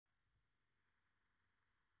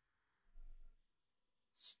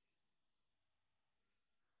It's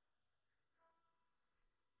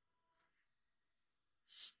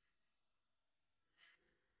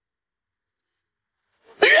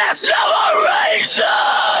never reason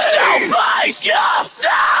to face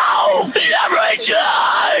yourself. Every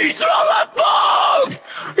day through the fog,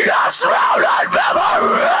 you're shrouded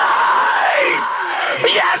memories.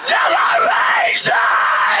 It's never reason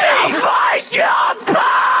to face your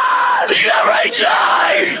past. Every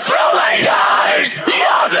day through the days of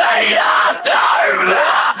the afterlife.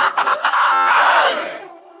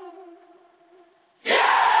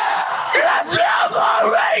 It's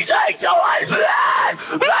never easy to admit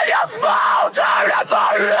that you found out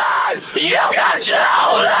about it. You can do this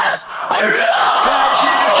alone. That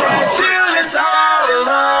you can do this all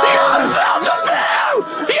alone. You felt the fear,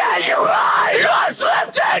 yeah, your eyes are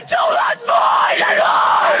slipped into that void, and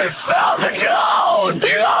I felt the cold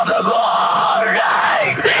of the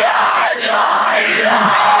morning. It's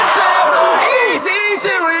never easy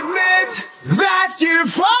to admit that you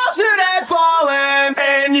faltered and fallen,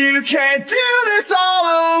 and you can't do this all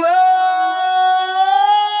alone.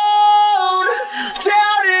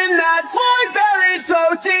 Down in that void buried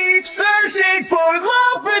so deep, searching for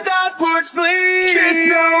love but not for sleep. Just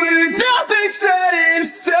know that nothing's set in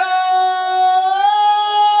stone.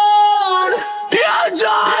 And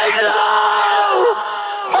I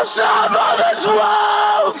know some of the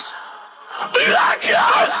slopes that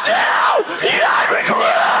comes down and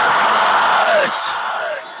regret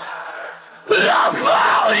the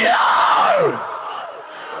failure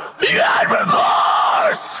and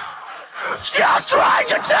remorse. Just trying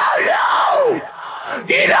to tell you,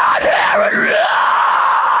 you're not here and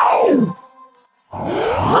now. Oh,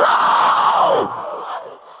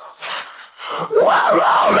 we're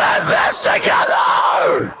all in this together.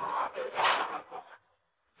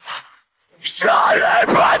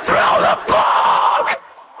 Shining right through the fog,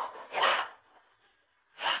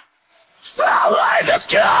 filling the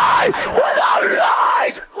sky without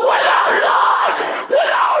light, without light,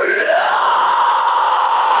 without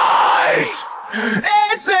light.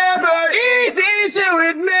 It's never easy to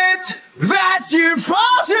admit that you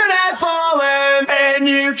faltered and fallen, and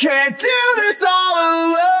you can't do this all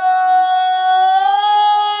alone.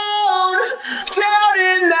 Down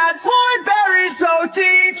in that void buried so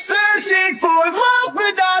deep, searching for love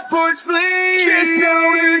but not for sleep. Just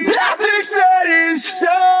know that nothing's set in stone.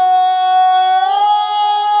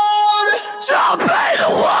 Don't be the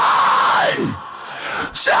one,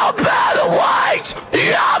 don't bear the weight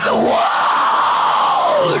of the world.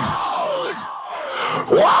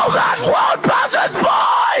 While that world passes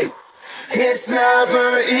by, it's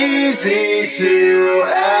never easy to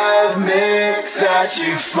admit that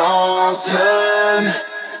you've faltered,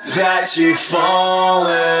 that you've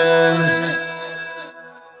fallen.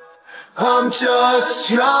 I'm just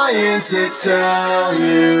trying to tell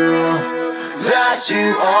you that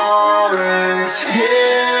you aren't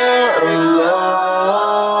here alone.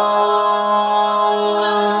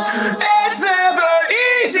 It's never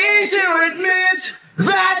easy to admit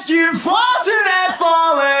that you've faltered and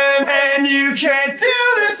fallen, and you can't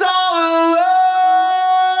do this all alone.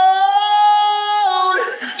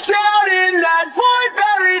 Down in that void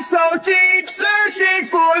buried so deep, searching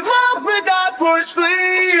for love but not for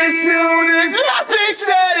sleep. Just know that nothing's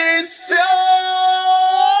set in stone.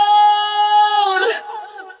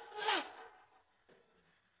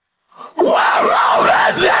 We're all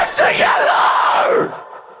in this together.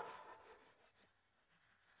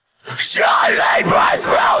 Shining right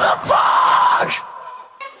through the fog.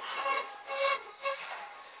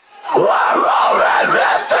 We're all in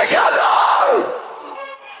this together.